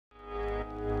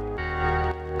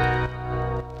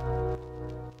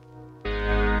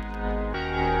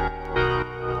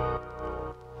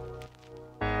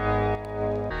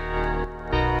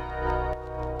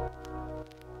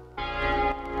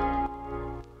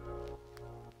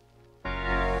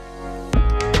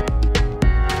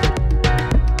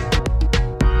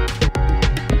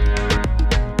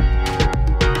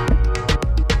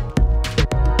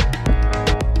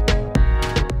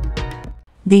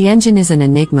The engine is an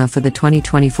enigma for the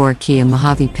 2024 Kia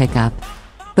Mohave Pickup.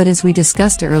 But as we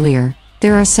discussed earlier,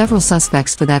 there are several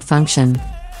suspects for that function.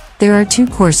 There are two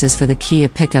courses for the Kia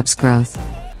Pickup's growth.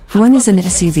 One is an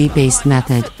SUV-based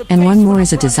method, and one more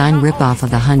is a design ripoff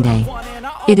of the Hyundai.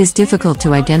 It is difficult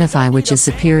to identify which is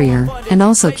superior, and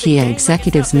also Kia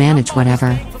executives manage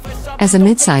whatever. As a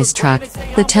midsize truck,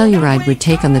 the Telluride would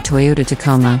take on the Toyota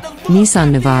Tacoma,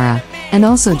 Nissan Navara, and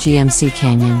also GMC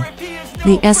Canyon.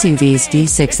 The SUV's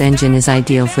V6 engine is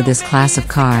ideal for this class of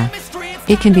car.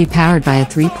 It can be powered by a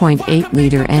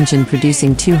 3.8-liter engine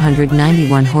producing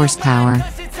 291 horsepower.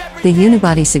 The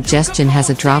unibody suggestion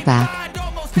has a drawback.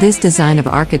 This design of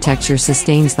architecture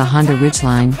sustains the Honda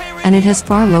Ridgeline, and it has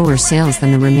far lower sales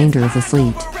than the remainder of the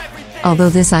fleet.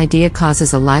 Although this idea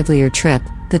causes a livelier trip,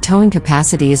 the towing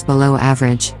capacity is below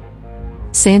average.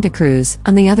 Santa Cruz,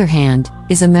 on the other hand,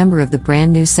 is a member of the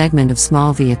brand new segment of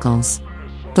small vehicles.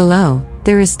 Below,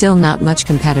 there is still not much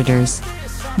competitors.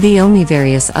 The only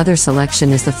various other selection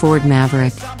is the Ford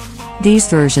Maverick. These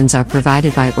versions are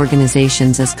provided by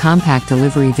organizations as compact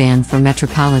delivery van for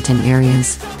metropolitan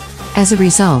areas. As a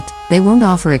result, they won't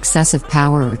offer excessive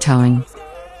power or towing.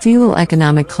 Fuel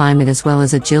economic climate as well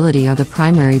as agility are the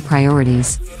primary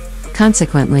priorities.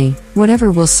 Consequently,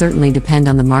 whatever will certainly depend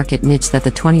on the market niche that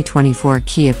the 2024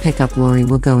 Kia pickup lorry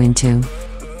will go into.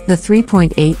 The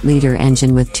 3.8-liter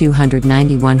engine with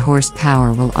 291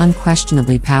 horsepower will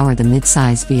unquestionably power the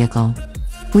mid-size vehicle.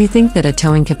 We think that a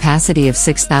towing capacity of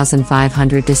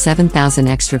 6,500 to 7,000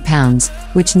 extra pounds,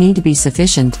 which need to be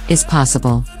sufficient, is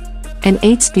possible. An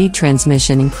 8-speed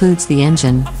transmission includes the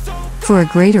engine. For a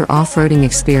greater off-roading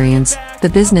experience, the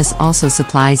business also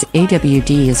supplies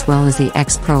AWD as well as the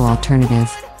X-Pro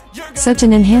alternative. Such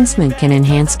an enhancement can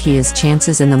enhance Kia's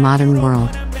chances in the modern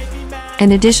world.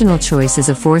 An additional choice is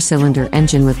a 4-cylinder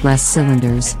engine with less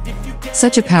cylinders.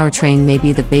 Such a powertrain may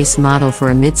be the base model for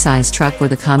a mid-size truck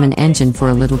with a common engine for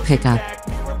a little pickup.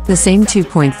 The same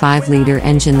 2.5-liter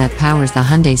engine that powers the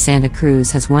Hyundai Santa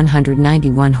Cruz has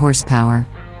 191 horsepower.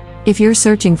 If you're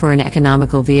searching for an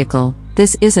economical vehicle,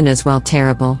 this isn't as well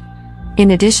terrible. In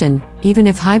addition, even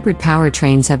if hybrid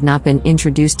powertrains have not been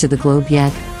introduced to the globe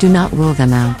yet, do not rule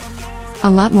them out. A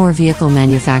lot more vehicle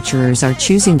manufacturers are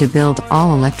choosing to build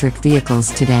all-electric vehicles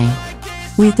today.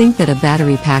 We think that a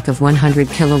battery pack of 100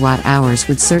 kilowatt-hours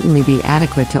would certainly be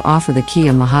adequate to offer the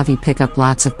Kia Mohave pickup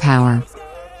lots of power.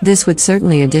 This would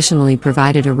certainly additionally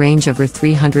provide a range over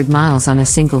 300 miles on a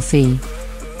single fee.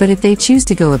 But if they choose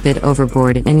to go a bit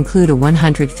overboard and include a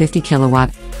 150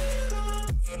 kilowatt